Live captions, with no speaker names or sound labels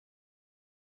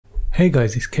Hey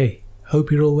guys, it's Kay.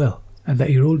 Hope you're all well and that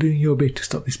you're all doing your bit to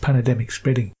stop this pandemic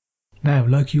spreading. Now,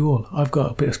 like you all, I've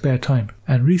got a bit of spare time,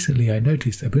 and recently I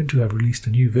noticed Ubuntu have released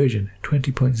a new version,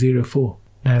 20.04.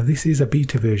 Now this is a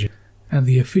beta version, and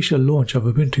the official launch of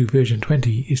Ubuntu version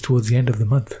 20 is towards the end of the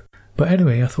month. But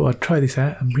anyway, I thought I'd try this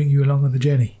out and bring you along on the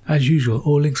journey. As usual,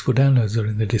 all links for downloads are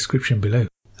in the description below.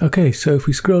 Okay, so if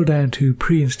we scroll down to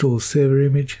pre-install server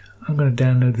image, I'm going to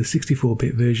download the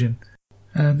 64-bit version,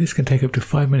 and this can take up to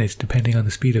 5 minutes depending on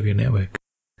the speed of your network.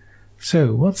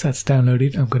 So once that's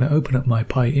downloaded, I'm going to open up my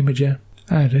Pi imager,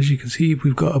 and as you can see,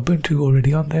 we've got Ubuntu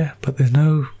already on there, but there's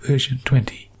no version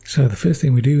 20. So the first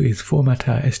thing we do is format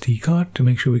our SD card to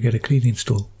make sure we get a clean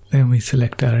install. Then we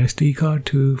select our SD card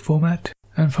to format,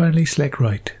 and finally select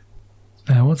write.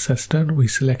 Now once that's done, we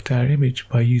select our image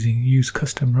by using use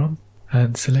custom ROM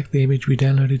and select the image we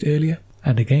downloaded earlier,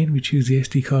 and again we choose the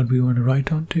SD card we want to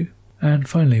write onto, and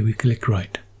finally we click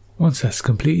write. Once that's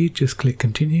completed, just click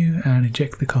continue and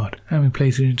eject the card, and we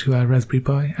place it into our Raspberry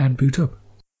Pi and boot up.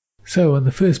 So on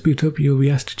the first boot up, you'll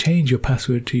be asked to change your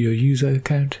password to your user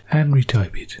account and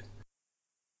retype it.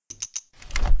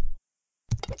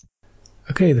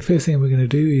 Okay, the first thing we're going to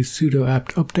do is sudo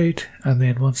apt update, and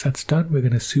then once that's done, we're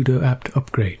going to sudo apt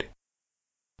upgrade.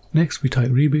 Next we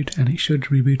type reboot, and it should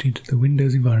reboot into the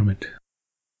Windows environment.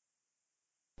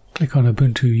 Click on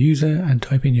Ubuntu user and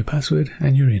type in your password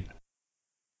and you're in.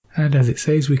 And as it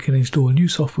says, we can install new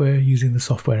software using the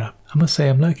software app. I must say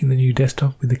I'm liking the new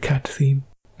desktop with the cat theme.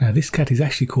 Now this cat is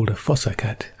actually called a Fossa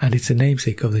cat, and it's a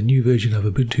namesake of the new version of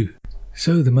Ubuntu.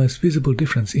 So the most visible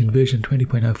difference in version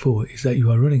 20.04 is that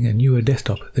you are running a newer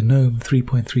desktop, the GNOME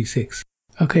 3.36.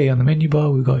 Okay, on the menu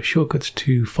bar we've got shortcuts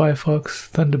to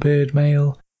Firefox, Thunderbird,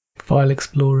 Mail, File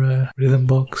Explorer,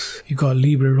 Rhythmbox, you've got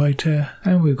LibreWriter,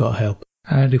 and we've got Help.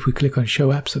 And if we click on Show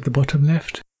Apps at the bottom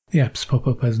left, the apps pop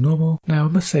up as normal. Now I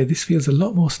must say this feels a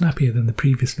lot more snappier than the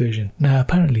previous version. Now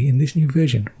apparently in this new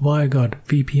version, WireGuard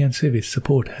VPN service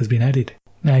support has been added.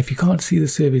 Now if you can't see the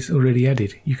service already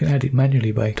added, you can add it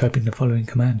manually by typing the following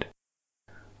command.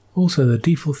 Also the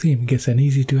default theme gets an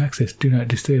easy to access do not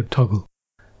disturb toggle.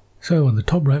 So on the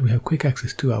top right we have quick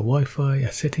access to our Wi-Fi,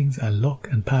 our settings, our lock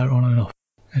and power on and off.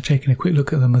 Now taking a quick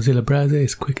look at the Mozilla browser,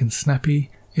 it's quick and snappy.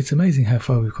 It's amazing how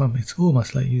far we've come. It's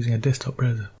almost like using a desktop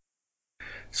browser.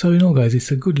 So in all guys,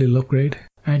 it's a good little upgrade,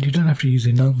 and you don't have to use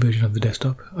the GNOME version of the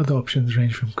desktop. Other options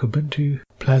range from Kubuntu,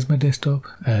 Plasma Desktop,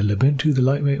 Ubuntu the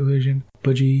lightweight version,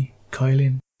 Budgie,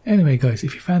 Kylin. Anyway guys,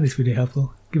 if you found this video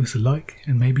helpful, give us a like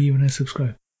and maybe even a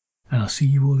subscribe. And I'll see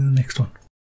you all in the next one.